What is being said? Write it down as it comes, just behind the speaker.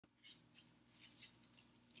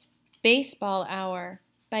Baseball Hour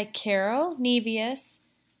by Carol Nevius,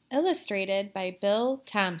 illustrated by Bill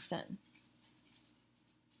Thomson.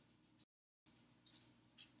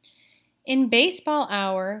 In Baseball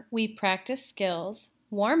Hour, we practice skills,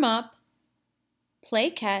 warm up, play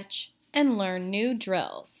catch, and learn new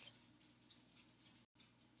drills.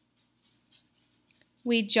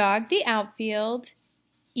 We jog the outfield,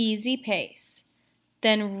 easy pace,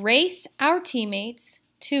 then race our teammates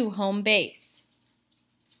to home base.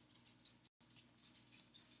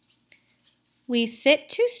 We sit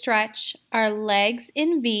to stretch our legs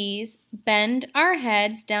in V's, bend our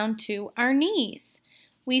heads down to our knees.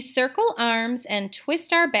 We circle arms and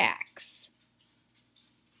twist our backs.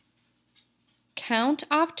 Count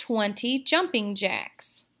off 20 jumping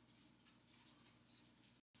jacks.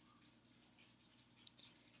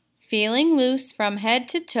 Feeling loose from head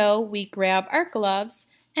to toe, we grab our gloves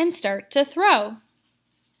and start to throw.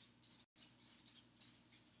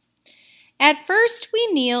 At first, we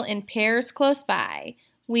kneel in pairs close by.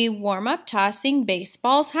 We warm up tossing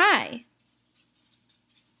baseballs high.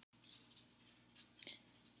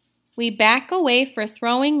 We back away for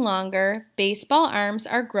throwing longer. Baseball arms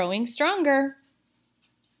are growing stronger.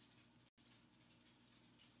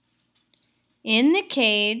 In the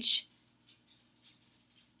cage,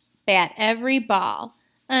 bat every ball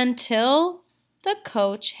until the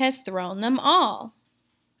coach has thrown them all.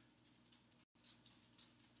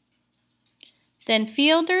 Then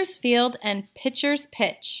fielders field and pitchers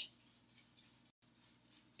pitch.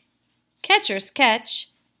 Catchers catch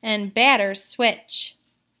and batters switch.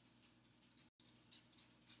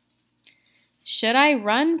 Should I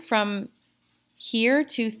run from here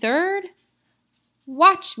to third?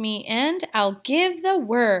 Watch me and I'll give the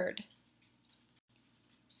word.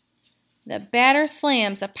 The batter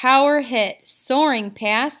slams a power hit, soaring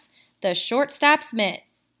past the shortstop's mitt.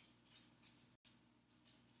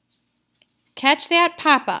 Catch that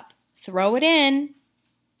pop-up, throw it in.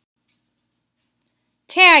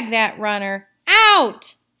 Tag that runner,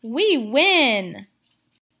 out! We win!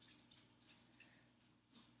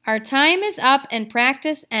 Our time is up and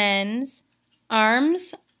practice ends.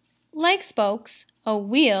 Arms like spokes, a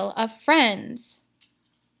wheel of friends.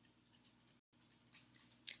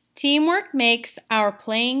 Teamwork makes our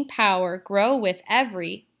playing power grow with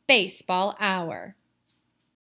every baseball hour.